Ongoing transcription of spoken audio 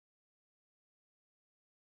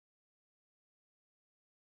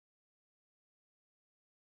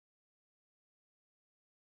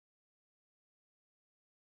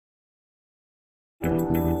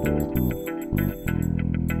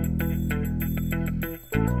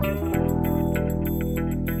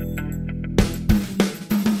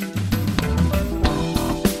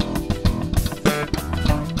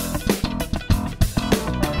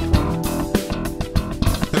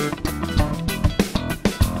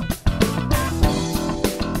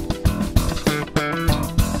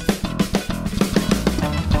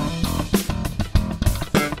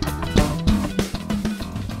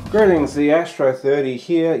Greetings, the Astro 30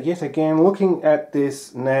 here, yet again looking at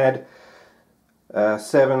this NAD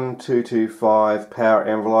 7225 power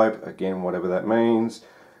envelope, again whatever that means,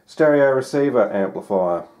 stereo receiver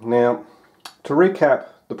amplifier. Now, to recap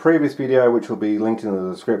the previous video, which will be linked in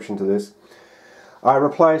the description to this, I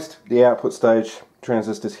replaced the output stage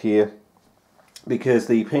transistors here because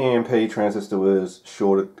the PNP transistor was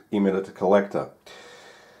shorted emitter to collector.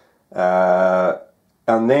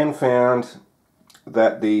 And then found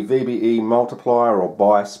that the VBE multiplier or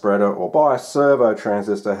bias spreader or bias servo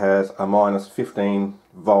transistor has a minus 15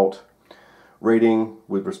 volt reading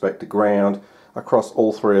with respect to ground across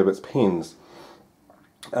all three of its pins,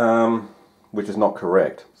 which is not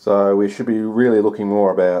correct. So we should be really looking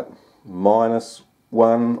more about minus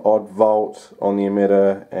 1 odd volt on the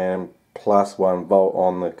emitter and plus 1 volt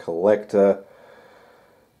on the collector,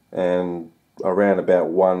 and around about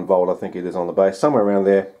 1 volt I think it is on the base, somewhere around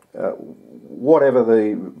there. Whatever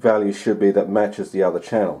the value should be that matches the other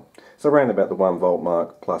channel. So around about the 1 volt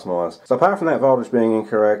mark, plus minus. So apart from that voltage being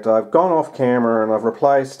incorrect, I've gone off camera and I've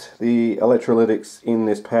replaced the electrolytics in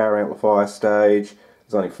this power amplifier stage.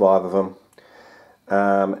 There's only 5 of them,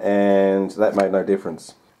 and that made no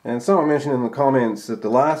difference. And someone mentioned in the comments at the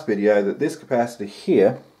last video that this capacitor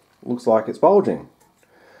here looks like it's bulging.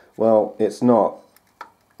 Well, it's not.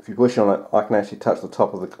 If you push on it, I can actually touch the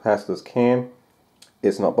top of the capacitor's cam.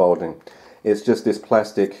 It's not bulging. It's just this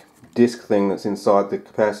plastic disc thing that's inside the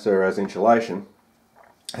capacitor as insulation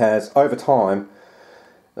has over time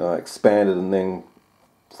expanded and then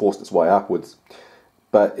forced its way upwards.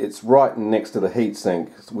 But it's right next to the heat sink,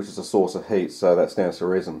 which is a source of heat, so that stands to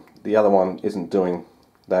reason. The other one isn't doing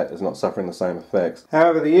that, is not suffering the same effects.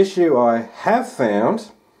 However, the issue I have found,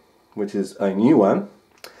 which is a new one,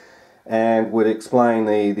 and would explain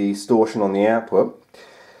the distortion on the output,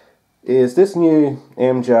 is this new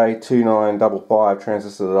MJ2955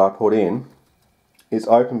 transistor that I put in is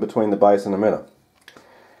open between the base and emitter.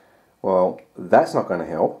 Well, that's not going to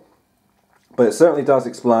help, but it certainly does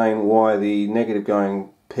explain why the negative going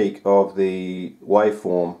peak of the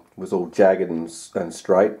waveform was all jagged and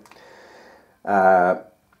straight. That's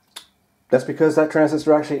because that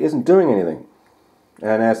transistor actually isn't doing anything.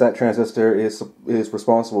 And as that transistor is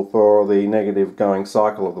responsible for the negative going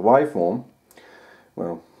cycle of the waveform,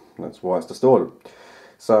 well, that's why it's distorted.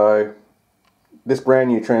 So this brand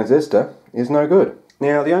new transistor is no good.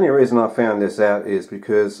 Now, the only reason I found this out is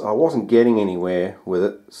because I wasn't getting anywhere with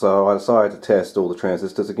it, so I decided to test all the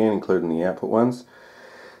transistors again, including the output ones,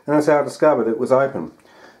 and that's how I discovered it was open.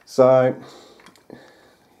 So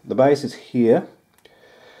the base is here,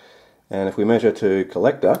 and if we measure to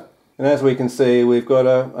collector, and as we can see, we've got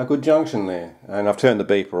a good junction there. And I've turned the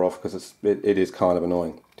beeper off because it is kind of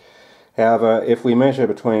annoying. However, if we measure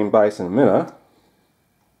between base and emitter,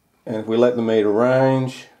 and if we let the meter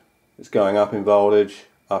range, it's going up in voltage,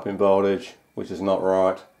 which is not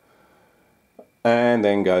right, and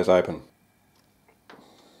then goes open.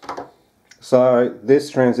 So this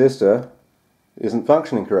transistor isn't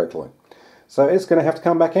functioning correctly. So it's going to have to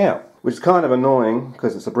come back out, which is kind of annoying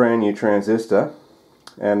because it's a brand new transistor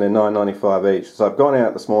and they're $9.95 each. So I've gone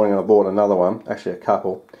out this morning and I bought another one, actually a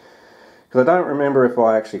couple, because I don't remember if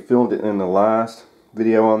I actually filmed it in the last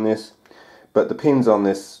video on this, but the pins on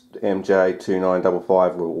this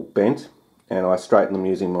MJ2955 were all bent and I straightened them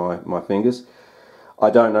using my fingers. I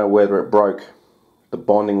don't know whether it broke the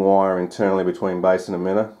bonding wire internally between base and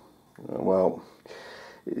emitter. Well,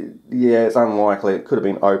 yeah, it's unlikely. It could have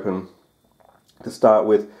been open to start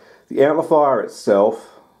with. The amplifier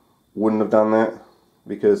itself wouldn't have done that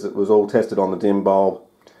because it was all tested on the dim bulb.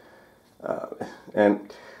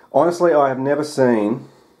 And honestly, I have never seen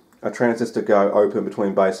a transistor go open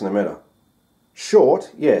between base and emitter.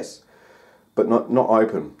 Short, yes, but not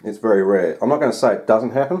open. It's very rare. I'm not going to say it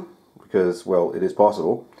doesn't happen because, well, it is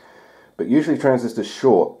possible. But usually transistors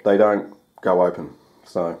short, they don't go open.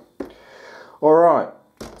 So, alright,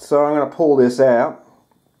 so I'm going to pull this out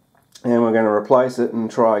and we're going to replace it and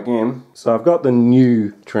try again. So I've got the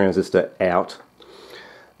new transistor out,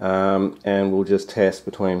 and we'll just test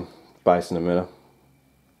between base and emitter.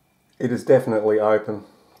 It is definitely open.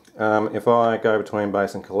 If I go between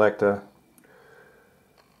base and collector,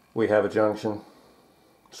 we have a junction.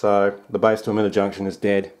 So the base to emitter junction is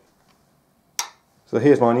dead. So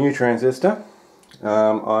here's my new transistor.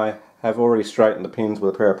 I have already straightened the pins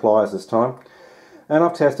with a pair of pliers this time, and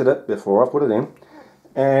I've tested it before I put it in,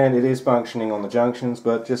 and it is functioning on the junctions,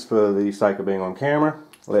 but just for the sake of being on camera,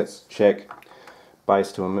 let's check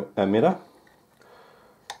base to emitter.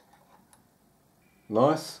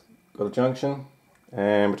 Nice, got a junction,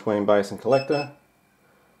 and between base and collector,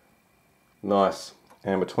 nice,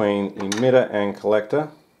 and between emitter and collector,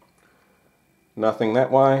 nothing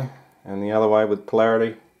that way, and the other way with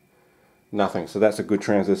polarity, nothing. So that's a good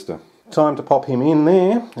transistor. Time to pop him in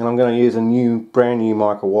there, and I'm going to use a brand new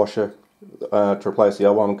micro washer to replace the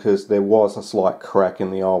old one, because there was a slight crack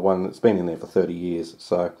in the old one that's been in there for 30 years.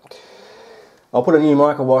 So I'll put a new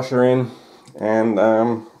micro washer in and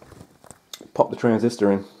pop the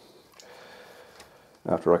transistor in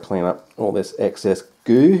after I clean up all this excess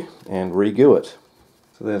goo and re-goo it.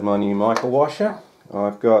 So there's my new micro washer.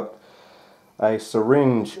 I've got a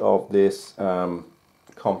syringe of this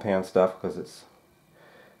compound stuff because it's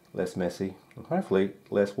less messy and hopefully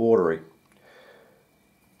less watery.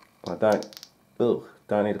 I don't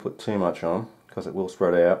need to put too much on because it will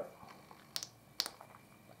spread out.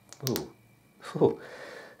 Ooh. Ooh.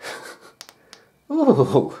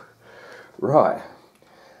 Ooh. Right.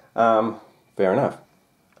 Fair enough.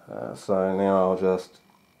 So now I'll just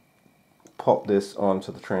pop this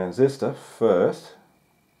onto the transistor first,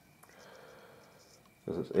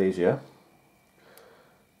 because it's easier.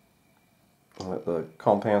 I'll let the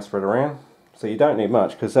compound spread around. So you don't need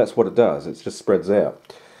much, because that's what it does, it just spreads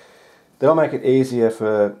out. That'll make it easier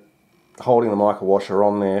for holding the micro washer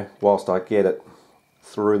on there whilst I get it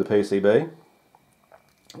through the PCB.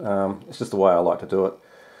 It's just the way I like to do it.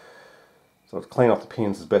 So I'll clean off the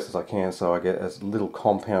pins as best as I can so I get as little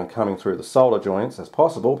compound coming through the solder joints as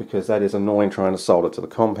possible, because that is annoying trying to solder to the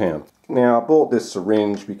compound. Now I bought this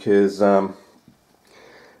syringe because the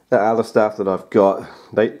other stuff that I've got,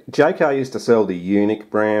 JK used to sell the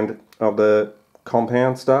Unique brand of the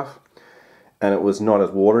compound stuff, and it was not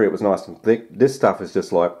as watery, it was nice and thick. This stuff is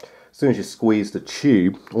just like, as soon as you squeeze the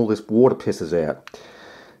tube, all this water pisses out.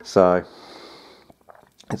 So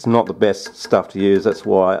it's not the best stuff to use. That's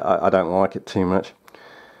why I don't like it too much,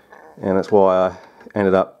 and that's why I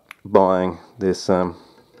ended up buying this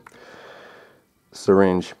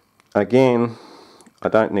syringe. Again, I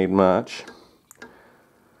don't need much,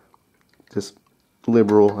 just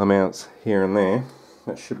liberal amounts here and there.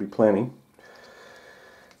 That should be plenty,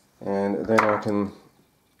 and then I can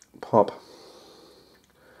pop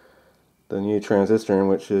the new transistor in,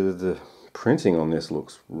 which is the printing on this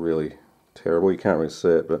looks really terrible. You can't really see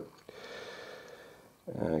it, but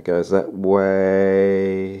it goes that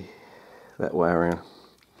way around.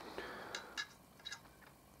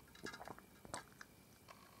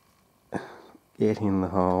 Get in the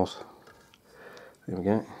holes. There we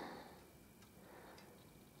go.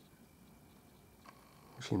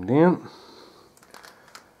 Push him down.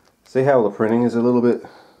 See how the printing is a little bit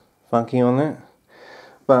funky on that?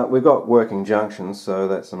 But we've got working junctions, so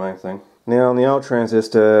that's the main thing. Now on the old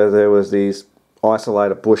transistor there was these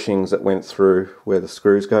isolator bushings that went through where the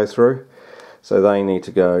screws go through, so they need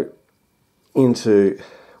to go into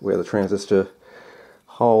where the transistor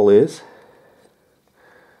hole is.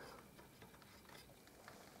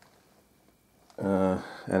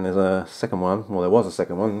 And there's a second one, well there was a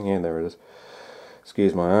second one, yeah there it is.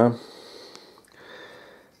 Excuse my arm.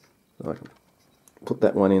 I can put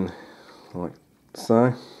that one in like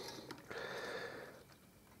so.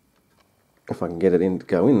 If I can get it in to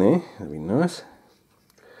go in there, that'd be nice.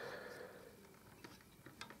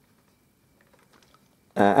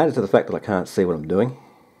 Added to the fact that I can't see what I'm doing,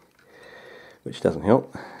 which doesn't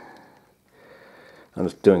help. I'm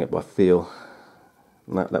just doing it by feel.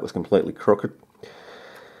 No, that was completely crooked.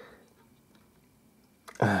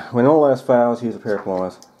 When all else fails, use a pair of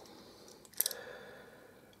pliers.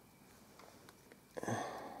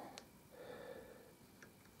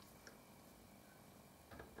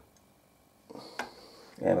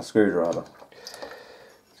 And a screwdriver,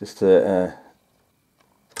 just to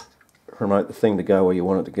promote the thing to go where you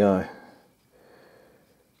want it to go.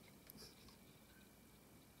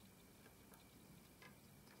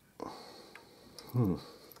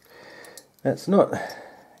 That's not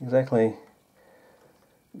exactly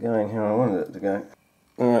going how I wanted it to go.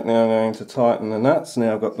 Alright, now I'm going to tighten the nuts.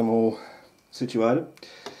 Now I've got them all situated.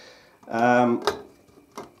 I'm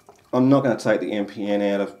not going to take the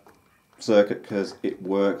NPN out of circuit because it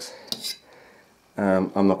works.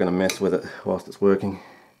 I'm not going to mess with it whilst it's working.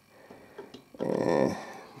 I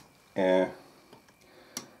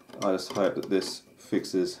just hope that this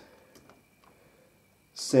fixes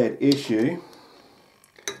said issue,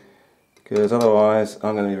 because otherwise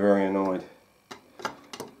I'm going to be very annoyed.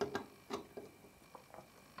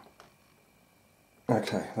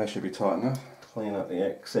 Okay, they should be tight enough. Clean up the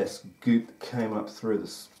excess goop that came up through the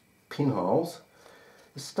pinholes.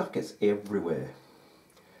 This stuff gets everywhere.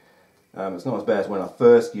 It's not as bad as when I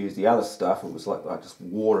first used the other stuff. It was like just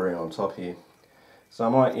watering on top here. So I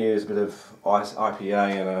might use a bit of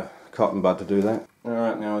IPA and a cotton bud to do that.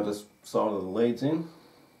 Alright, now I just solder the leads in.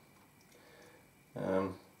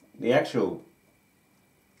 The actual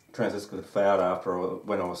transistor could have failed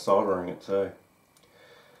when I was soldering it too.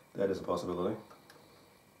 That is a possibility.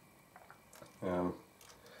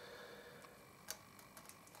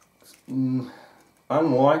 It's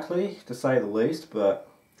unlikely to say the least, but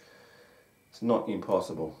it's not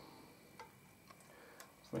impossible.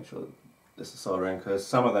 Let's make sure that this is soldering, because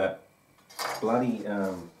some of that bloody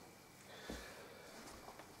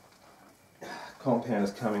compound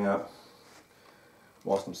is coming up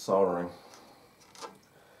whilst I'm soldering.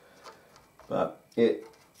 But it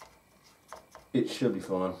should be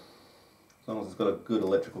fine, as long as it's got a good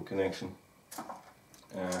electrical connection.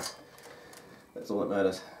 That's all that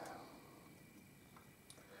matters.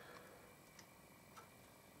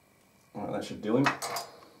 Alright, that should do him.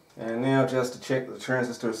 And now just to check that the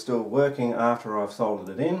transistor is still working after I've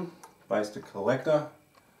soldered it in. Base to collector,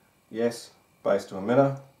 yes. Base to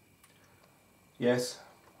emitter, yes.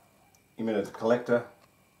 Emitter to collector,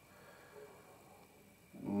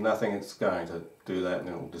 nothing. It's going to do that and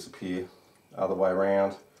it will disappear. Other way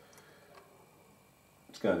around,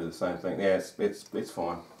 it's going to do the same thing. Yeah, it's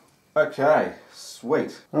fine. Okay,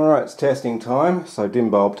 sweet. Alright, it's testing time, so dim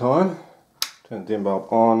bulb time. Turn the dim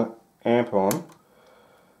bulb on, amp on.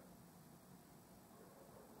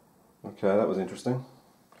 Okay, that was interesting.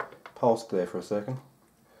 Pulsed there for a second.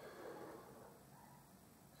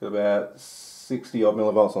 Got about 60 odd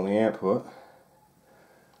millivolts on the output.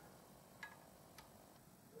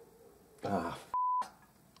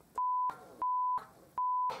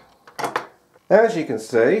 As you can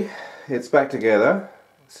see, it's back together,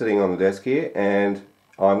 sitting on the desk here, and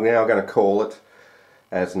I'm now going to call it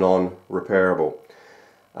as non-repairable.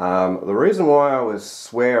 The reason why I was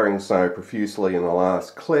swearing so profusely in the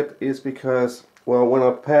last clip is because, well, when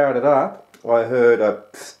I powered it up, I heard a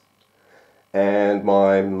psst, and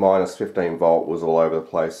my minus 15 volt was all over the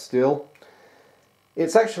place still.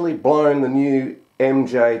 It's actually blown the new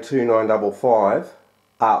MJ2955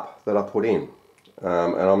 up that I put in,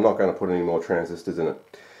 and I'm not going to put any more transistors in it.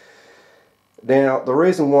 Now, the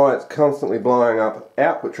reason why it's constantly blowing up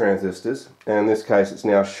output transistors, and in this case it's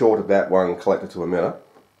now short of that one collector to emitter,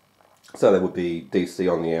 so there would be DC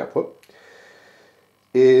on the output,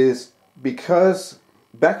 is because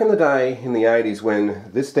back in the day in the 80s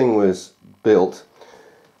when this thing was built,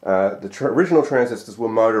 the original transistors were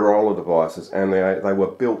Motorola devices, and they were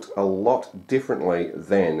built a lot differently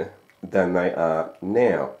then than they are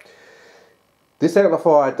now. This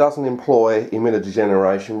amplifier doesn't employ emitter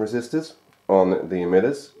degeneration resistors on the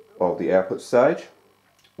emitters of the output stage,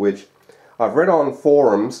 which I've read on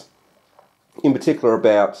forums in particular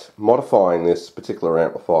about modifying this particular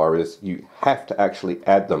amplifier is you have to actually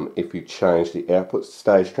add them if you change the output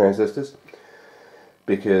stage transistors,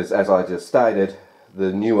 because as I just stated,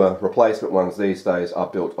 the newer replacement ones these days are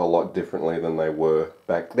built a lot differently than they were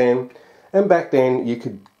back then, and back then you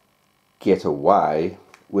could get away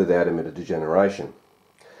without emitter degeneration.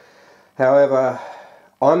 However,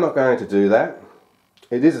 I'm not going to do that.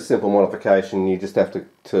 It is a simple modification. You just have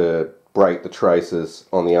to break the traces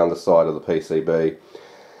on the underside of the PCB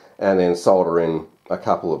and then solder in a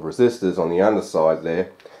couple of resistors on the underside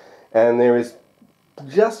there, and there is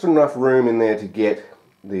just enough room in there to get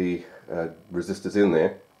the resistors in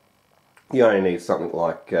there. You only need something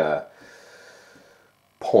like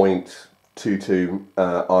 0.22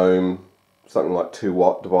 ohm, something like 2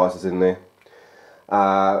 watt devices in there.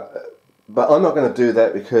 But I'm not going to do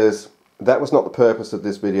that because that was not the purpose of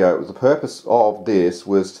this video. The purpose of this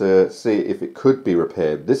was to see if it could be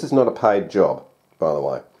repaired. This is not a paid job, by the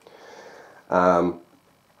way.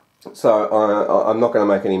 So I'm not going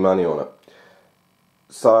to make any money on it.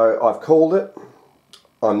 So I've called it.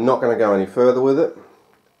 I'm not going to go any further with it.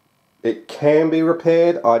 It can be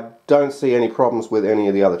repaired. I don't see any problems with any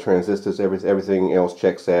of the other transistors. Everything else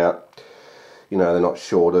checks out. You know, they're not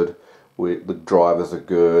shorted. The drivers are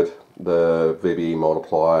good. The VBE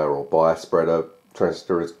multiplier or bias spreader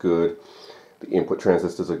transistor is good. The input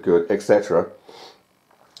transistors are good, etc.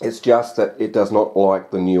 It's just that it does not like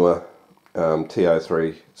the newer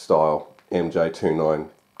TO3 style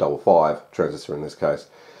MJ2955 transistor in this case.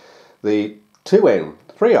 The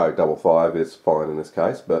 2N3055 is fine in this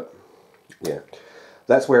case, but yeah,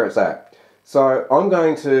 that's where it's at. So I'm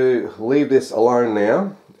going to leave this alone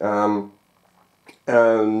now.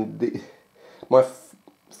 My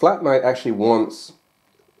flatmate actually wants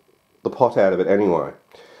the pot out of it anyway,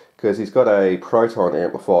 because he's got a proton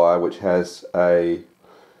amplifier which has a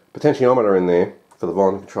potentiometer in there for the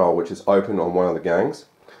volume control, which is open on one of the gangs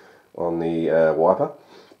on the wiper,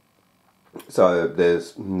 so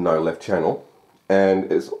there's no left channel,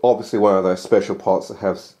 and it's obviously one of those special pots that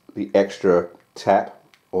has the extra tap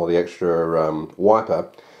or the extra wiper,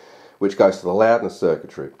 which goes to the loudness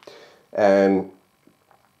circuitry. And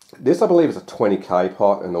this, I believe, is a 20k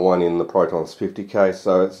pot, and the one in the Proton's 50k,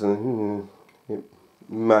 so it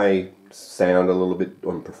may sound a little bit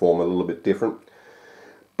and perform a little bit different.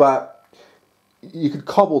 But you could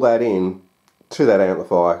cobble that in to that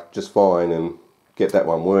amplifier just fine and get that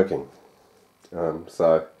one working.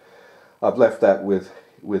 So I've left that with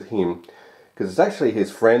him, because it's actually his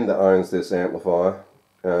friend that owns this amplifier.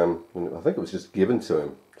 I think it was just given to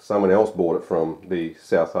him. Someone else bought it from the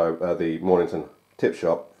the Mornington tip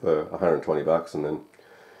shop for 120 bucks, and then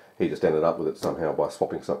he just ended up with it somehow by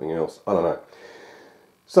swapping something else. I don't know.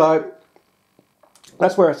 So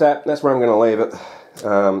that's where it's at. That's where I'm going to leave it.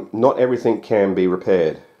 Not everything can be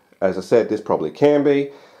repaired. As I said, this probably can be.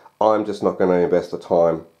 I'm just not going to invest the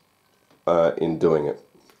time in doing it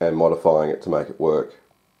and modifying it to make it work.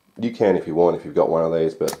 You can if you want, if you've got one of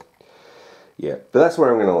these, but yeah. But that's where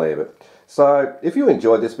I'm going to leave it. So if you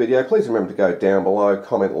enjoyed this video, please remember to go down below,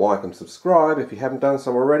 comment, like and subscribe if you haven't done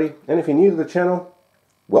so already. And if you're new to the channel,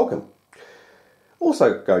 welcome.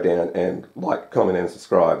 Also go down and like, comment and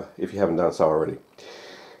subscribe if you haven't done so already.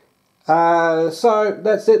 So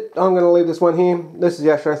that's it. I'm going to leave this one here. This is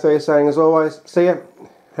the Astro 3 saying, as always, see ya.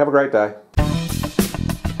 Have a great day.